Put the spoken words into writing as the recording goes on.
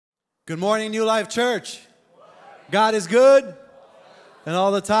Good morning, New Life Church. God is good, and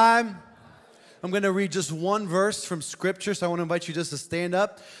all the time. I'm going to read just one verse from Scripture, so I want to invite you just to stand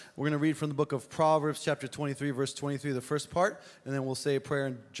up. We're going to read from the book of Proverbs, chapter 23, verse 23, the first part, and then we'll say a prayer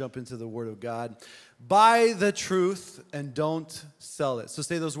and jump into the Word of God. Buy the truth and don't sell it. So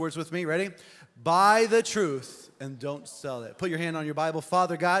say those words with me. Ready? Buy the truth and don't sell it. Put your hand on your Bible.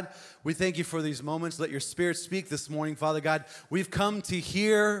 Father God, we thank you for these moments. Let your Spirit speak this morning, Father God. We've come to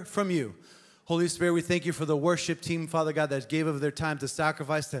hear from you. Holy Spirit, we thank you for the worship team, Father God, that gave of their time to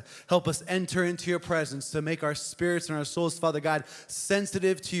sacrifice, to help us enter into your presence, to make our spirits and our souls, Father God,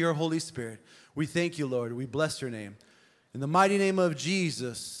 sensitive to your Holy Spirit. We thank you, Lord. We bless your name. In the mighty name of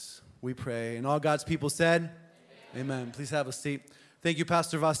Jesus, we pray. And all God's people said, Amen. Please have a seat. Thank you,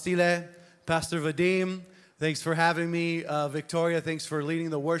 Pastor Vasile, Pastor Vadim. Thanks for having me. Victoria, thanks for leading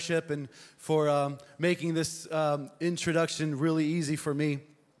the worship and for making this introduction really easy for me.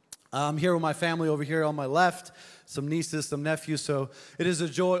 I'm here with my family over here on my left, some nieces, some nephews, so it is a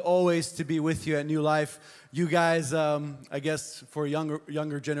joy always to be with you at New Life. You guys, I guess for a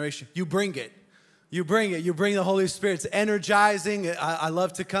younger generation, you bring it. You bring it. You bring the Holy Spirit. It's energizing. I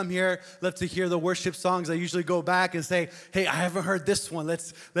love to come here, love to hear the worship songs. I usually go back and say, hey, I haven't heard this one.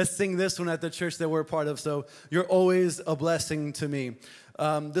 Let's sing this one at the church that we're a part of. So you're always a blessing to me.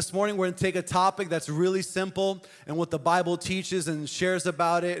 This morning, we're going to take a topic that's really simple and what the Bible teaches and shares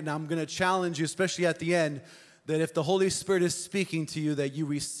about it. And I'm going to challenge you, especially at the end, that if the Holy Spirit is speaking to you, that you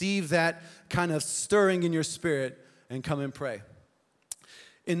receive that kind of stirring in your spirit and come and pray.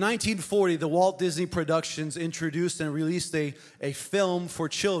 In 1940, the Walt Disney Productions introduced and released a film for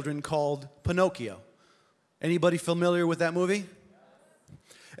children called Pinocchio. Anybody familiar with that movie?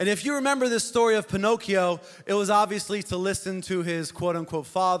 And if you remember this story of Pinocchio, it was obviously to listen to his quote-unquote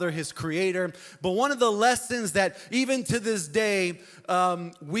father, his creator. But one of the lessons that even to this day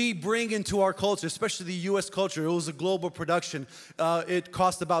we bring into our culture, especially the U.S. culture, it was a global production. It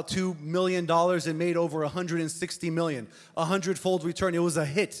cost about $2 million and made over $160 million, a hundredfold return. It was a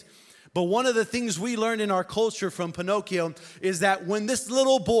hit. But one of the things we learned in our culture from Pinocchio is that when this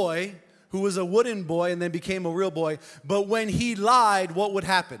little boy, who was a wooden boy and then became a real boy, but when he lied, what would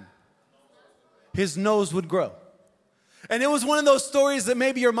happen? His nose would grow. And it was one of those stories that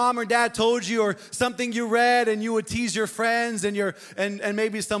maybe your mom or dad told you, or something you read and you would tease your friends and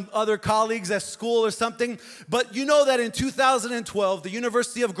maybe some other colleagues at school or something. But you know that in 2012, the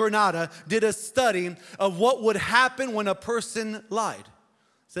University of Granada did a study of what would happen when a person lied.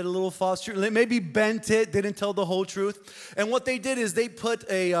 Said a little false truth, maybe bent it, didn't tell the whole truth. And what they did is they put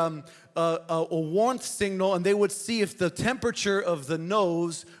a warmth signal, and they would see if the temperature of the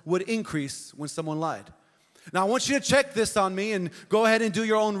nose would increase when someone lied. Now, I want you to check this on me and go ahead and do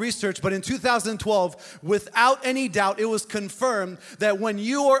your own research. But in 2012, without any doubt, it was confirmed that when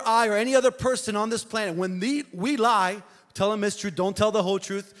you or I or any other person on this planet, when we lie, tell them it's true, don't tell the whole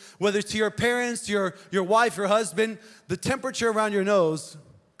truth, whether it's to your parents, your wife, your husband, the temperature around your nose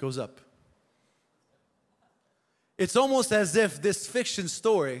goes up. It's almost as if this fiction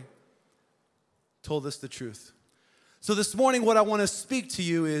story told us the truth. So this morning, what I want to speak to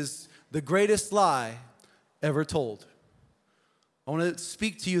you is the greatest lie ever told. I want to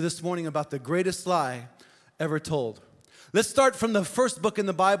speak to you this morning about the greatest lie ever told. Let's start from the first book in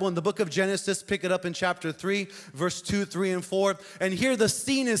the Bible, in the book of Genesis. Pick it up in chapter 3, verse 2, 3, and 4. And here the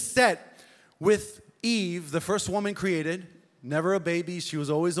scene is set with Eve, the first woman created. Never a baby, she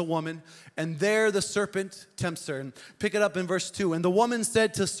was always a woman. And there the serpent tempts her. And pick it up in verse 2. And the woman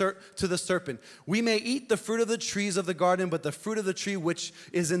said to the serpent, we may eat the fruit of the trees of the garden, but the fruit of the tree which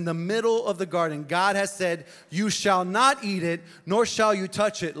is in the middle of the garden, God has said, you shall not eat it, nor shall you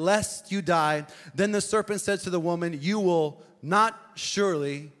touch it, lest you die. Then the serpent said to the woman, you will not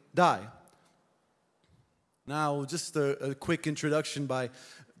surely die. Now, just a quick introduction by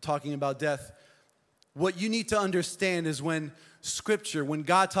talking about death. What you need to understand is when Scripture, when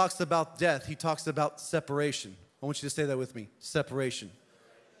God talks about death, He talks about separation. I want you to say that with me, separation.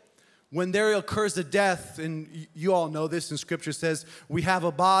 When there occurs a death, and you all know this, and Scripture says, we have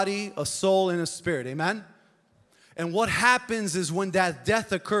a body, a soul, and a spirit, amen? And what happens is when that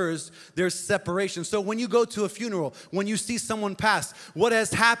death occurs, there's separation. So when you go to a funeral, when you see someone pass, what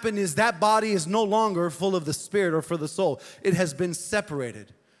has happened is that body is no longer full of the spirit or for the soul. It has been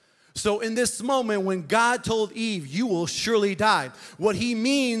separated. So in this moment, when God told Eve, you will surely die, what He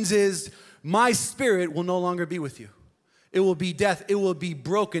means is my spirit will no longer be with you. It will be death. It will be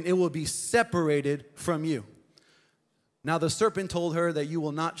broken. It will be separated from you. Now the serpent told her that you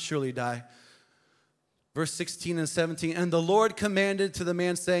will not surely die. Verse 16 and 17, and the Lord commanded to the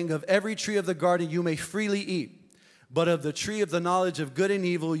man, saying, of every tree of the garden you may freely eat, But of the tree of the knowledge of good and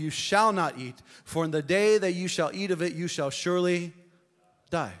evil you shall not eat, for in the day that you shall eat of it, you shall surely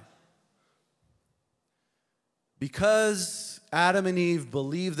die. Because Adam and Eve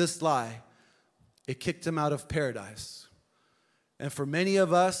believed this lie, it kicked them out of paradise. And for many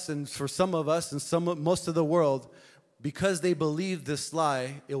of us, and for some of us, and most of the world, because they believed this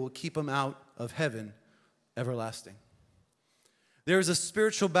lie, it will keep them out of heaven everlasting. There's a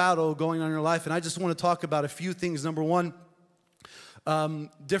spiritual battle going on in your life, and I just want to talk about a few things. Number one,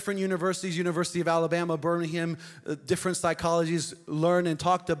 different universities, University of Alabama, Birmingham, different psychologists learned and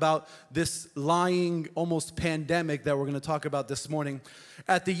talked about this lying almost pandemic that we're going to talk about this morning.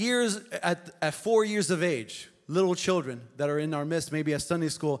 At 4 years of age, little children that are in our midst, maybe at Sunday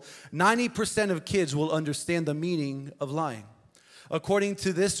school, 90% of kids will understand the meaning of lying. According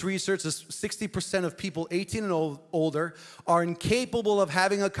to this research, 60% of people 18 and older are incapable of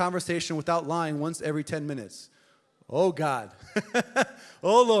having a conversation without lying once every 10 minutes. Oh, God.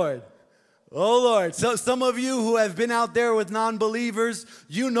 Oh, Lord. Oh, Lord. So some of you who have been out there with non-believers,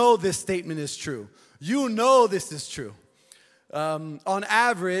 you know this statement is true. You know this is true. On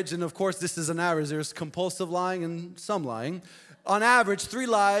average, and of course this is an average, there's compulsive lying and some lying. On average, 3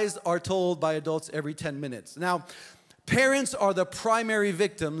 lies are told by adults every 10 minutes. Now, parents are the primary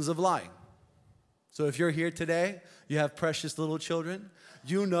victims of lying. So if you're here today, you have precious little children,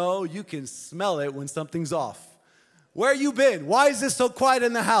 you know you can smell it when something's off. Where you been? Why is this so quiet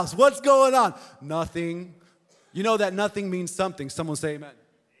in the house? What's going on? Nothing. You know that nothing means something. Someone say amen.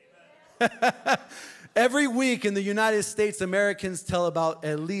 Amen. Every week in the United States, Americans tell about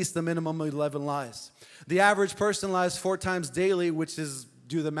at least a minimum of 11 lies. The average person lies 4 times daily, which is,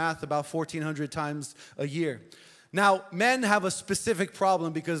 do the math, about 1,400 times a year. Now, men have a specific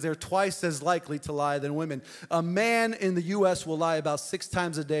problem because they're twice as likely to lie than women. A man in the U.S. will lie about 6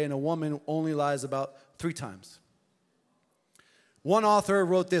 times a day, and a woman only lies about 3 times. One author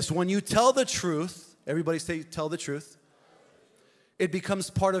wrote this: when you tell the truth, everybody say tell the truth, it becomes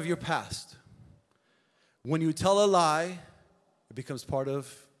part of your past. When you tell a lie, it becomes part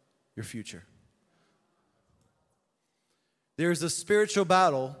of your future. There's a spiritual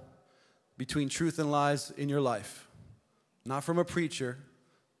battle between truth and lies in your life. Not from a preacher.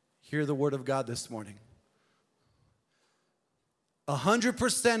 Hear the word of God this morning.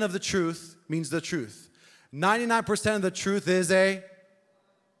 100% of the truth means the truth. 99% of the truth is a...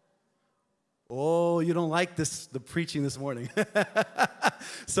 Oh, you don't like the preaching this morning.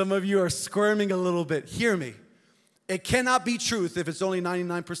 Some of you are squirming a little bit. Hear me. It cannot be truth if it's only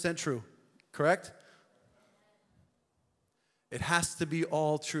 99% true. Correct? It has to be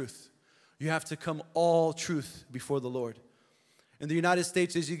all truth. You have to come all truth before the Lord. In the United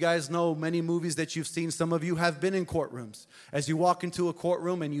States, as you guys know, many movies that you've seen, some of you have been in courtrooms. As you walk into a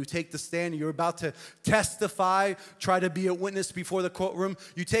courtroom and you take the stand, you're about to testify, try to be a witness before the courtroom,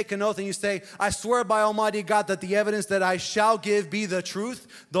 you take an oath and you say, I swear by Almighty God that the evidence that I shall give be the truth,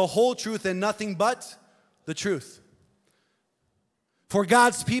 the whole truth, and nothing but the truth. For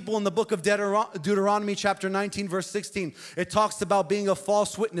God's people in the book of Deuteronomy chapter 19, verse 16, it talks about being a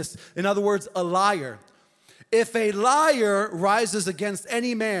false witness. In other words, a liar. If a liar rises against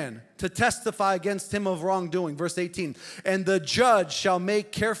any man to testify against him of wrongdoing, verse 18, and the judge shall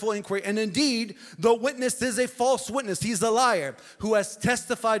make careful inquiry, and indeed the witness is a false witness, he's a liar, who has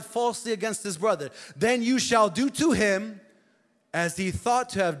testified falsely against his brother, then you shall do to him as he thought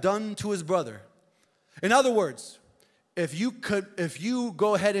to have done to his brother. In other words, if you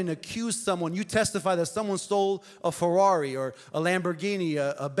go ahead and accuse someone, you testify that someone stole a Ferrari or a Lamborghini,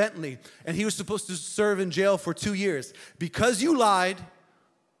 a Bentley, and he was supposed to serve in jail for 2 years. Because you lied,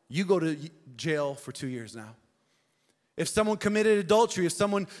 you go to jail for 2 years now. If someone committed adultery, if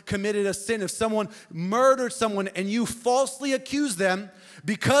someone committed a sin, if someone murdered someone and you falsely accuse them,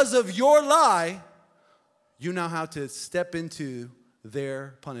 because of your lie, you now have to step into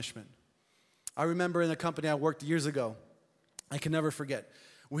their punishment. I remember in a company I worked years ago, I can never forget,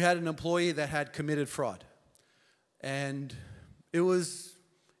 we had an employee that had committed fraud. And it was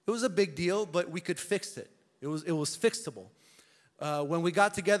a big deal, but we could fix it. It was fixable. When we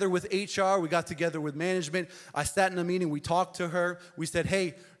got together with HR, we got together with management, I sat in a meeting, we talked to her, we said,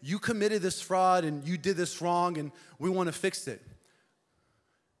 hey, you committed this fraud and you did this wrong and we want to fix it.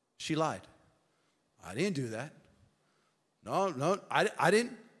 She lied. I didn't do that. No, I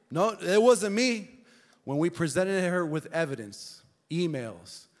didn't. No, it wasn't me. When we presented her with evidence,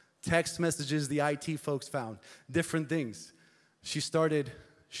 emails, text messages the IT folks found, different things, she started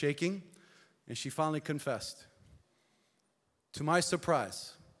shaking and she finally confessed. To my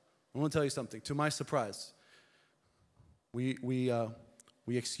surprise, I want to tell you something. To my surprise, we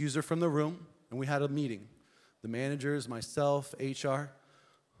excused her from the room and we had a meeting. the managers, myself, HR.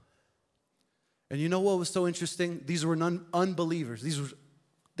 And you know what was so interesting? These were unbelievers.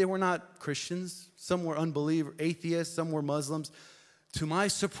 They were not Christians. Some were unbelievers, atheists, some were Muslims. To my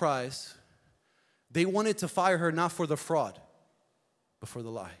surprise, they wanted to fire her not for the fraud, but for the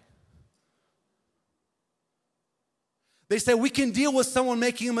lie. They said, we can deal with someone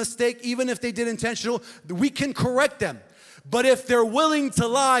making a mistake, even if they did intentional. We can correct them. But if they're willing to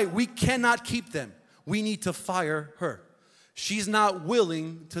lie, we cannot keep them. We need to fire her. She's not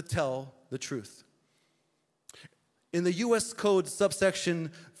willing to tell the truth. In the U.S. Code section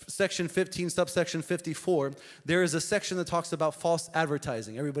 15, subsection 54, there is a section that talks about false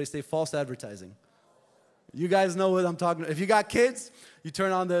advertising. Everybody say false advertising. You guys know what I'm talking about. If you got kids, you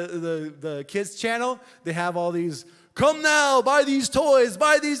turn on the kids channel. They have all these, come now, buy these toys,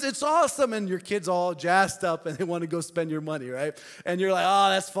 buy these, it's awesome. And your kid's all jazzed up and they want to go spend your money, right? And you're like, oh,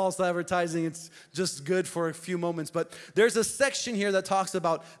 that's false advertising. It's just good for a few moments. But there's a section here that talks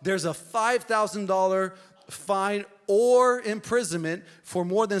about there's a $5,000 fine or imprisonment for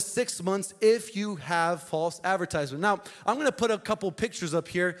more than 6 months if you have false advertisement. Now, I'm going to put a couple pictures up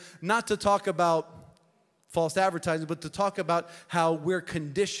here, not to talk about false advertising, but to talk about how we're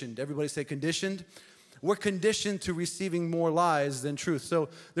conditioned. Everybody say conditioned. We're conditioned to receiving more lies than truth. So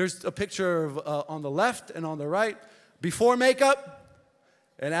there's a picture of on the left and on the right, before makeup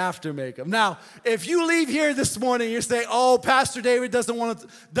and after makeup. Now, if you leave here this morning, you're saying, oh, Pastor David doesn't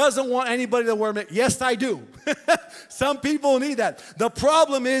want anybody to wear makeup. Yes, I do. Some people need that. The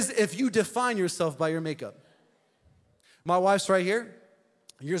problem is if you define yourself by your makeup. My wife's right here.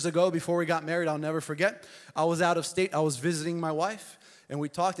 Years ago, before we got married, I'll never forget. I was out of state. I was visiting my wife, and we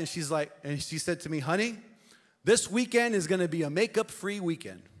talked, and she said to me, honey, this weekend is going to be a makeup-free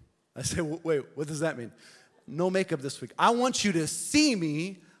weekend. I said, wait, what does that mean? No makeup this week. I want you to see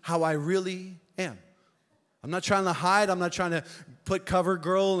me how I really am. I'm not trying to hide. I'm not trying to put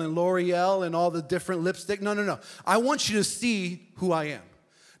CoverGirl and L'Oreal and all the different lipstick. No. I want you to see who I am.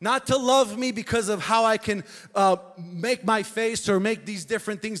 Not to love me because of how I can make my face or make these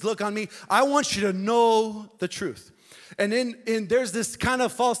different things look on me. I want you to know the truth. And there's this kind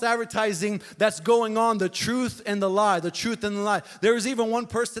of false advertising that's going on, the truth and the lie, the truth and the lie. There was even one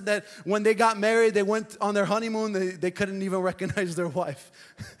person that when they got married, they went on their honeymoon, they couldn't even recognize their wife.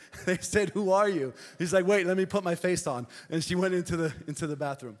 They said, who are you? He's like, wait, let me put my face on. And she went into the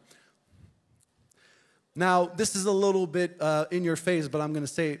bathroom. Now, this is a little bit in your face, but I'm going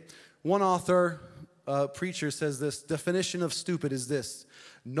to say it. One author, preacher says this, definition of stupid is this: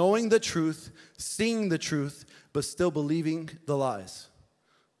 knowing the truth, seeing the truth, but still believing the lies.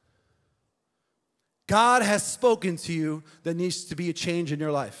 God has spoken to you that needs to be a change in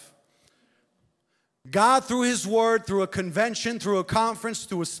your life. God, through His Word, through a convention, through a conference,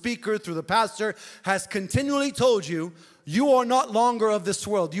 through a speaker, through the pastor, has continually told you, you are not longer of this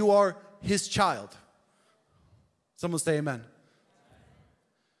world. You are His child. Someone say amen.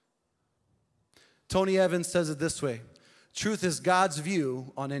 Tony Evans says it this way: truth is God's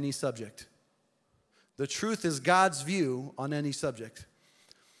view on any subject. The truth is God's view on any subject.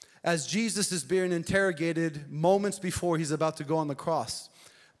 As Jesus is being interrogated moments before He's about to go on the cross,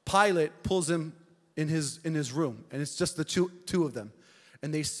 Pilate pulls Him in his room, and it's just the two of them.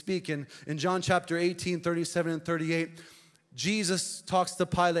 And they speak. In John chapter 18, 37 and 38, Jesus talks to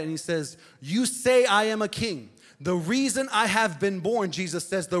Pilate and He says, you say I am a king. The reason I have been born, Jesus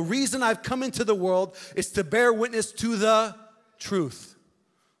says, the reason I've come into the world is to bear witness to the truth.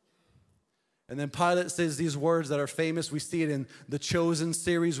 And then Pilate says these words that are famous. We see it in the Chosen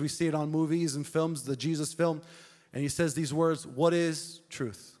series. We see it on movies and films, the Jesus film. And he says these words, what is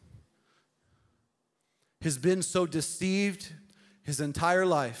truth? He's been so deceived his entire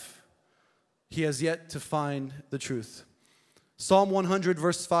life, he has yet to find the truth. Psalm 100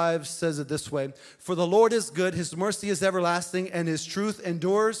 verse 5 says it this way: for the Lord is good, His mercy is everlasting, and His truth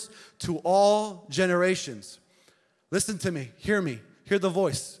endures to all generations. Listen to me, hear the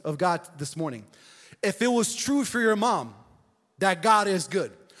voice of God this morning. If it was true for your mom that God is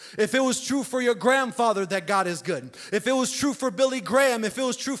good, if it was true for your grandfather that God is good, if it was true for Billy Graham, if it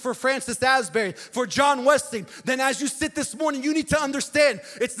was true for Francis Asbury, for John Wesley, then as you sit this morning, you need to understand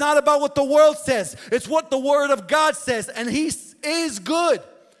it's not about what the world says. It's what the Word of God says, and He is good.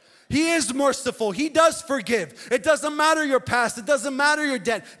 He is merciful. He does forgive. It doesn't matter your past. It doesn't matter your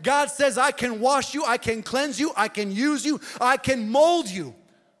debt. God says, I can wash you. I can cleanse you. I can use you. I can mold you.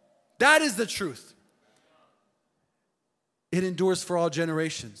 That is the truth. It endures for all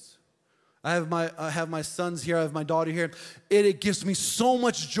generations. I have my sons here. I have my daughter here. It gives me so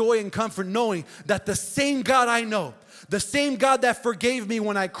much joy and comfort knowing that the same God I know, the same God that forgave me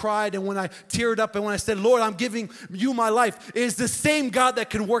when I cried and when I teared up and when I said, Lord, I'm giving you my life, is the same God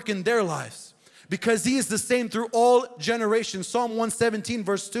that can work in their lives. Because he is the same through all generations. Psalm 117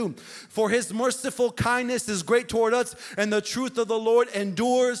 verse 2. For his merciful kindness is great toward us, and the truth of the Lord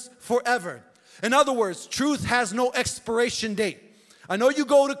endures forever. In other words, truth has no expiration date. I know you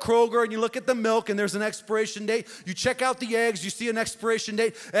go to Kroger and you look at the milk and there's an expiration date. You check out the eggs, you see an expiration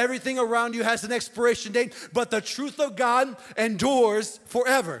date. Everything around you has an expiration date. But the truth of God endures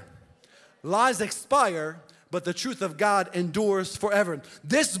forever. Lies expire, but the truth of God endures forever.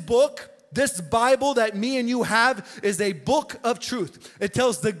 This book, this Bible that me and you have, is a book of truth. It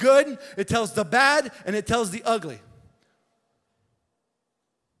tells the good, it tells the bad, and it tells the ugly.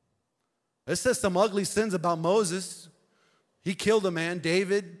 It says some ugly sins about Moses. He killed a man,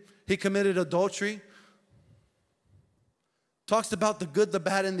 David. He committed adultery. Talks about the good, the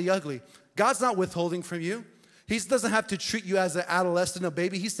bad, and the ugly. God's not withholding from you. He doesn't have to treat you as an adolescent, a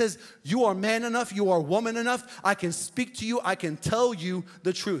baby. He says, you are man enough, you are woman enough. I can speak to you, I can tell you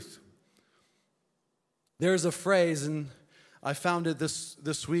the truth. There's a phrase, and I found it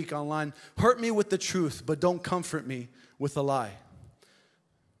this week online. Hurt me with the truth, but don't comfort me with a lie.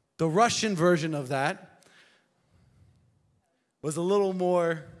 The Russian version of that was a little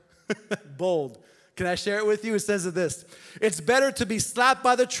more bold. Can I share it with you? It says this: it's better to be slapped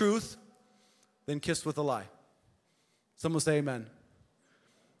by the truth than kissed with a lie. Someone say amen.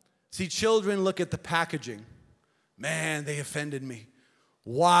 See, children look at the packaging. Man, they offended me.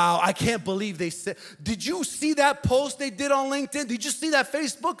 Wow, I can't believe they said. Did you see that post they did on LinkedIn? Did you see that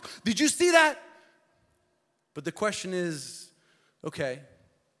Facebook? Did you see that? But the question is, okay,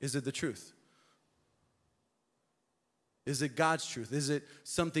 is it the truth? Is it God's truth? Is it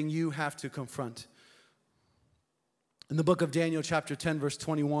something you have to confront? In the book of Daniel, chapter 10, verse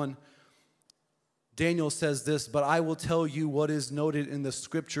 21, Daniel says this, but I will tell you what is noted in the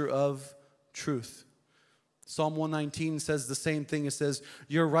scripture of truth. Psalm 119 says the same thing. It says,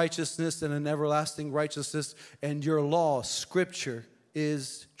 your righteousness and an everlasting righteousness and your law, scripture,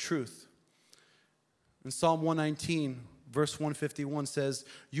 is truth. And Psalm 119, verse 151 says,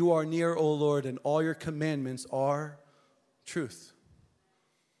 you are near, O Lord, and all your commandments are truth.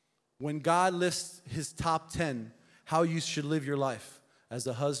 When God lists his top 10, how you should live your life as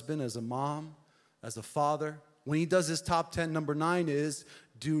a husband, as a mom, as a father, when he does his top 10, number 9 is,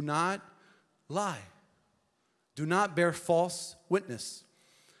 do not lie. Do not bear false witness.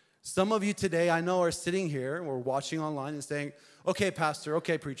 Some of you today, I know, are sitting here or watching online and saying, okay, pastor,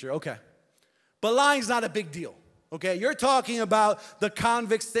 okay, preacher, okay. But lying's not a big deal, okay? You're talking about the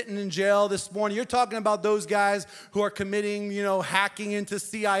convicts sitting in jail this morning. You're talking about those guys who are committing, hacking into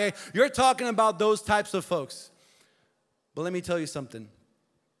CIA. You're talking about those types of folks. But let me tell you something.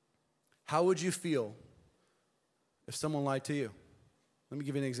 How would you feel if someone lied to you? Let me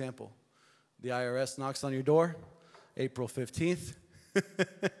give you an example. The IRS knocks on your door, April 15th.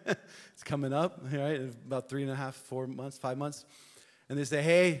 It's coming up, right? About 3.5, 4 months, 5 months. And they say,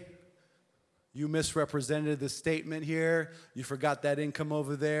 hey, you misrepresented the statement here. You forgot that income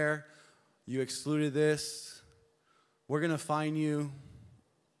over there. You excluded this. We're going to fine you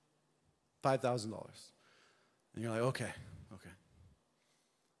 $5,000. And you're like, okay.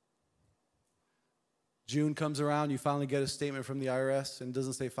 June comes around, you finally get a statement from the IRS, and it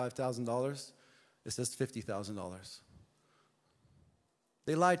doesn't say $5,000. It says $50,000.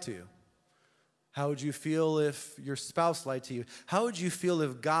 They lied to you. How would you feel if your spouse lied to you? How would you feel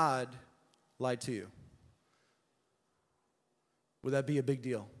if God lied to you? Would that be a big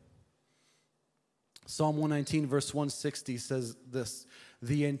deal? Psalm 119, verse 160 says this,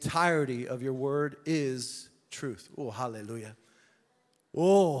 the entirety of your word is truth. Oh, hallelujah.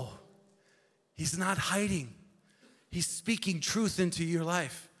 Oh, he's not hiding. He's speaking truth into your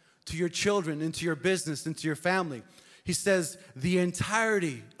life, to your children, into your business, into your family. He says, the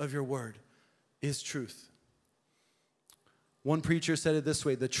entirety of your word is truth. One preacher said it this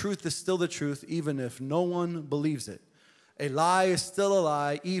way, the truth is still the truth, even if no one believes it. A lie is still a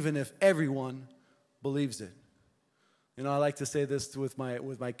lie, even if everyone believes it. I like to say this with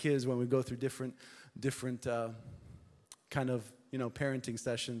my kids when we go through different kind of, parenting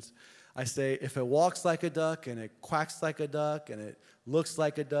sessions. I say, if it walks like a duck and it quacks like a duck and it looks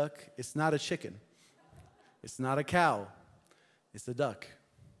like a duck, it's not a chicken. It's not a cow. It's a duck.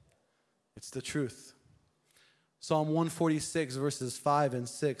 It's the truth. Psalm 146, verses 5 and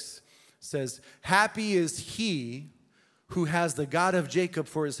 6 says, happy is he who has the God of Jacob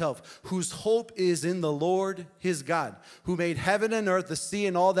for his help, whose hope is in the Lord his God, who made heaven and earth, the sea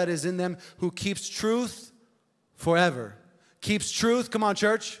and all that is in them, who keeps truth forever. Keeps truth, come on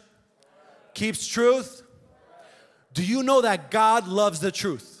church. Keeps truth. Do you know that God loves the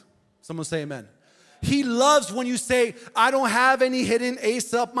truth? Someone say amen. He loves when you say, I don't have any hidden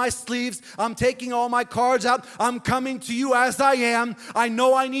ace up my sleeves. I'm taking all my cards out. I'm coming to you as I am. I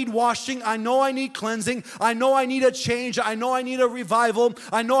know I need washing. I know I need cleansing. I know I need a change. I know I need a revival.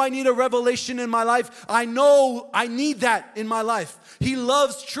 I know I need a revelation in my life. I know I need that in my life. He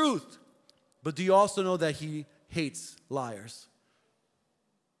loves truth. But do you also know that he hates liars?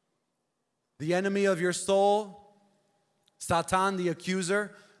 The enemy of your soul, Satan, the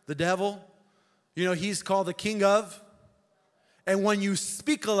accuser, the devil, you know, he's called the king of. And when you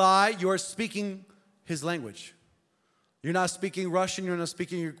speak a lie, you're speaking his language. You're not speaking Russian, you're not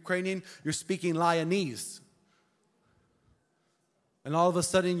speaking Ukrainian, you're speaking Lionese. And all of a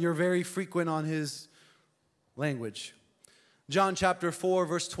sudden, you're very frequent on his language. John chapter 4,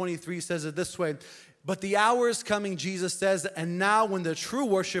 verse 23 says it this way. But the hour is coming, Jesus says, and now when the true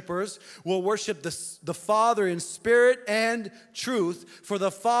worshipers will worship the Father in spirit and truth, for the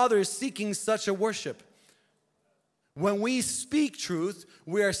Father is seeking such a worship. When we speak truth,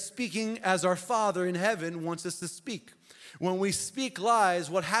 we are speaking as our Father in heaven wants us to speak. When we speak lies,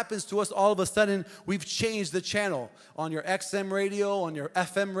 what happens to us, all of a sudden, we've changed the channel. On your XM radio, on your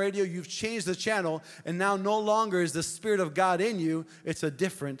FM radio, you've changed the channel, and now no longer is the Spirit of God in you, it's a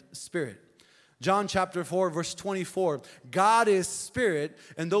different spirit. John chapter 4, verse 24, God is spirit,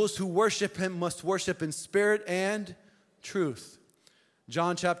 and those who worship him must worship in spirit and truth.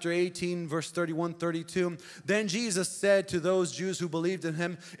 John chapter 18, verse 31, 32, then Jesus said to those Jews who believed in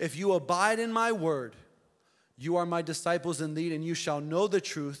him, if you abide in my word, you are my disciples indeed, and you shall know the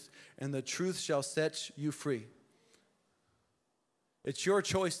truth, and the truth shall set you free. It's your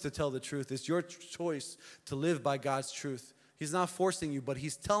choice to tell the truth. It's your choice to live by God's truth. He's not forcing you, but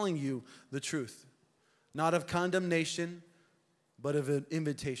he's telling you the truth. Not of condemnation, but of an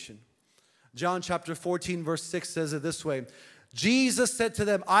invitation. John chapter 14, verse 6 says it this way. Jesus said to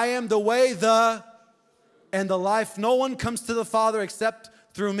them, I am the way, and the life. No one comes to the Father except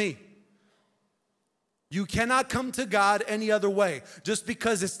through me. You cannot come to God any other way. Just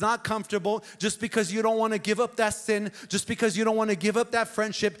because it's not comfortable, just because you don't want to give up that sin, just because you don't want to give up that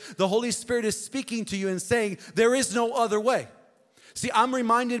friendship, the Holy Spirit is speaking to you and saying, there is no other way. See, I'm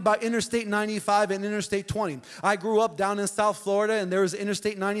reminded by Interstate 95 and Interstate 20. I grew up down in South Florida, and there was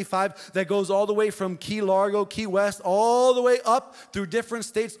Interstate 95 that goes all the way from Key Largo, Key West, all the way up through different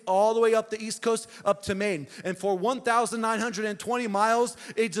states, all the way up the East Coast, up to Maine. And for 1,920 miles,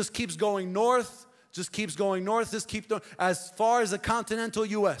 it just keeps going north, just keeps going as far as the continental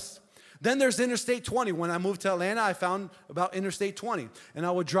U.S. Then there's Interstate 20. When I moved to Atlanta, I found about Interstate 20. And I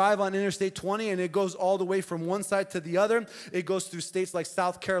would drive on Interstate 20, and it goes all the way from one side to the other. It goes through states like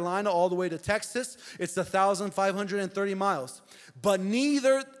South Carolina all the way to Texas. It's 1,530 miles. But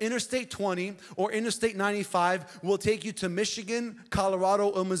neither Interstate 20 or Interstate 95 will take you to Michigan, Colorado,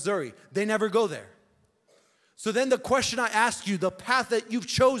 or Missouri. They never go there. So then the question I ask you, the path that you've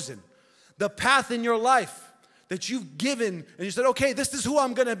chosen, the path in your life that you've given, and you said, okay, this is who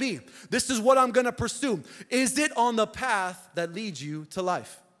I'm going to be. This is what I'm going to pursue. Is it on the path that leads you to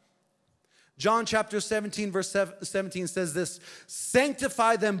life? John chapter 17, verse 17 says this,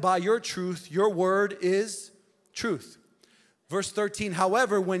 sanctify them by your truth. Your word is truth. Verse 13,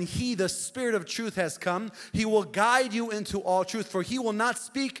 however, when he, the Spirit of truth, has come, he will guide you into all truth. For he will not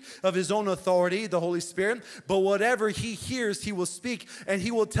speak of his own authority, the Holy Spirit, but whatever he hears, he will speak, and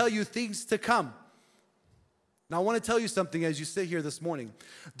he will tell you things to come. Now, I want to tell you something as you sit here this morning.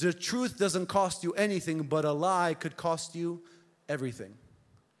 The truth doesn't cost you anything, but a lie could cost you everything.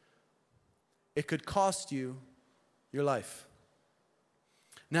 It could cost you your life.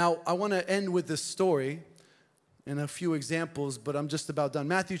 Now, I want to end with this story and a few examples, but I'm just about done.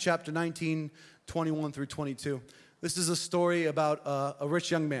 Matthew chapter 19, 21 through 22. This is a story about a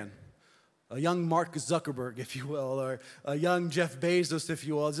rich young man, a young Mark Zuckerberg, if you will, or a young Jeff Bezos, if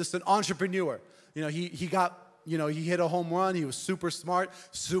you will, just an entrepreneur. You know, he hit a home run. He was super smart,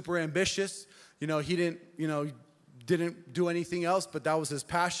 super ambitious. You know, he didn't do anything else, but that was his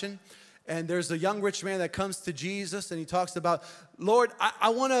passion. And there's a young rich man that comes to Jesus, and he talks about, Lord, I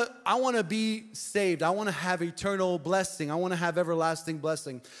want to be saved. I want to have eternal blessing. I want to have everlasting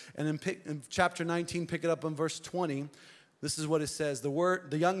blessing. And in chapter 19, pick it up in verse 20. This is what it says.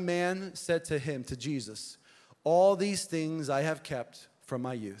 The young man said to him, to Jesus, all these things I have kept from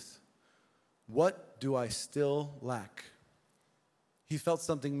my youth. What do I still lack? He felt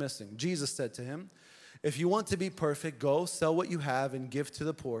something missing. Jesus said to him, If you want to be perfect, go sell what you have and give to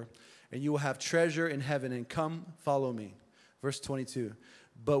the poor, and you will have treasure in heaven, and come follow me. Verse 22.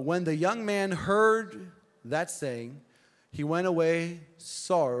 But when the young man heard that saying, he went away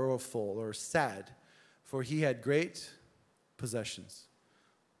sorrowful or sad, for he had great possessions.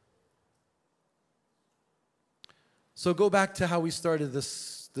 So go back to how we started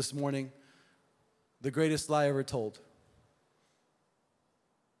this morning. The greatest lie ever told.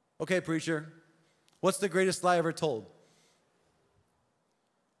 Okay, preacher, what's the greatest lie ever told?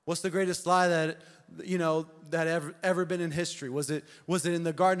 What's the greatest lie that ever been in history? Was it in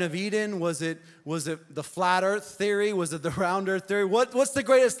the Garden of Eden? Was it the flat earth theory? Was it the round earth theory? What's the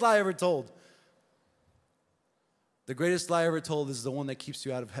greatest lie ever told? The greatest lie ever told is the one that keeps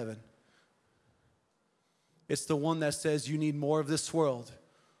you out of heaven. It's the one that says you need more of this world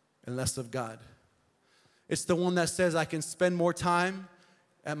and less of God. It's the one that says I can spend more time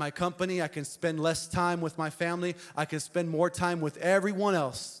at my company, I can spend less time with my family, I can spend more time with everyone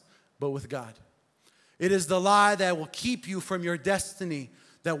else but with God. It is the lie that will keep you from your destiny,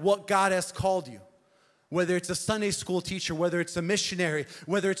 that what God has called you. Whether it's a Sunday school teacher, whether it's a missionary,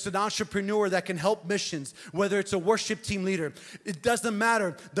 whether it's an entrepreneur that can help missions, whether it's a worship team leader, it doesn't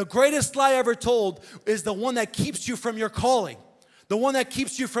matter. The greatest lie ever told is the one that keeps you from your calling. The one that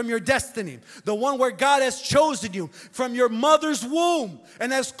keeps you from your destiny. The one where God has chosen you from your mother's womb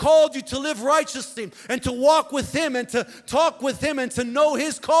and has called you to live righteously and to walk with Him and to talk with Him and to know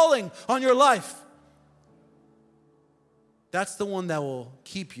His calling on your life. That's the one that will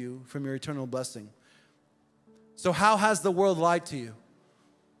keep you from your eternal blessing. So how has the world lied to you?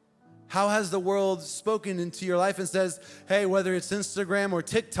 How has the world spoken into your life and says, hey, whether it's Instagram or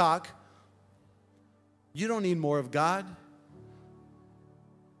TikTok, you don't need more of God.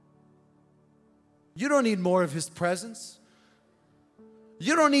 You don't need more of His presence.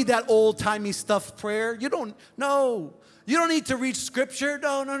 You don't need that old-timey stuff prayer. You don't need to read scripture.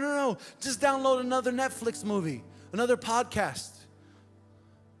 No. Just download another Netflix movie, another podcast.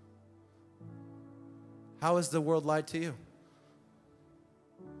 How has the world lied to you?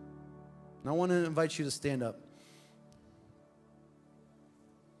 And I want to invite you to stand up.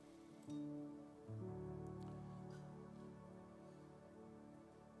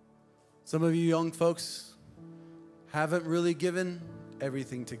 Some of you young folks haven't really given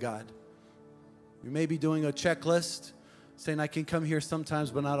everything to God. You may be doing a checklist, saying, I can come here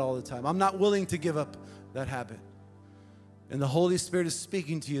sometimes, but not all the time. I'm not willing to give up that habit. And the Holy Spirit is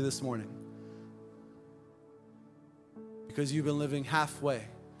speaking to you this morning because you've been living halfway,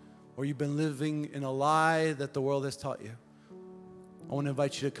 or you've been living in a lie that the world has taught you. I want to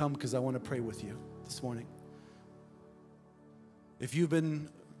invite you to come because I want to pray with you this morning. If you've been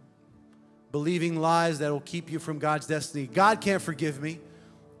believing lies that will keep you from God's destiny, God can't forgive me.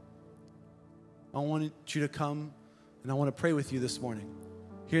 I want you to come and I want to pray with you this morning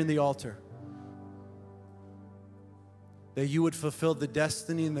here in the altar. That you would fulfill the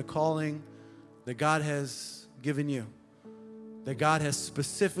destiny and the calling that God has given you. That God has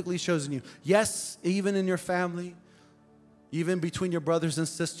specifically chosen you. Yes, even in your family, even between your brothers and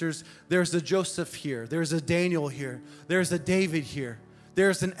sisters, there's a Joseph here. There's a Daniel here. There's a David here.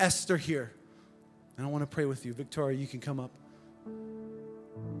 There's an Esther here. And I want to pray with you. Victoria, you can come up.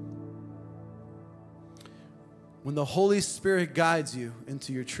 When the Holy Spirit guides you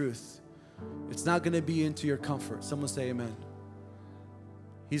into your truth, it's not going to be into your comfort. Someone say amen.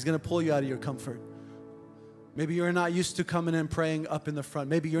 He's going to pull you out of your comfort. Maybe you're not used to coming and praying up in the front.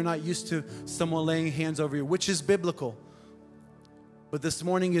 Maybe you're not used to someone laying hands over you, which is biblical. But this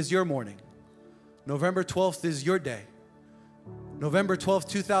morning is your morning. November 12th is your day. November 12th,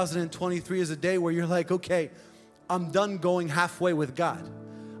 2023 is a day where you're like, okay, I'm done going halfway with God.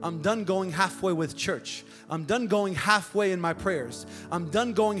 I'm done going halfway with church. I'm done going halfway in my prayers. I'm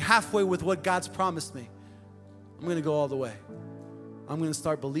done going halfway with what God's promised me. I'm going to go all the way. I'm going to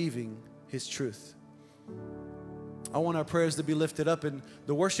start believing His truth. I want our prayers to be lifted up, and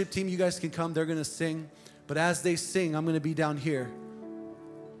the worship team, you guys can come. They're going to sing. But as they sing, I'm going to be down here.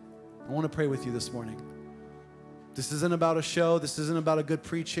 I want to pray with you this morning. This isn't about a show. This isn't about a good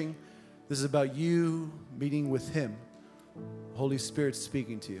preaching. This is about you meeting with Him. Holy Spirit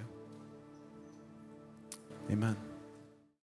speaking to you. Amen.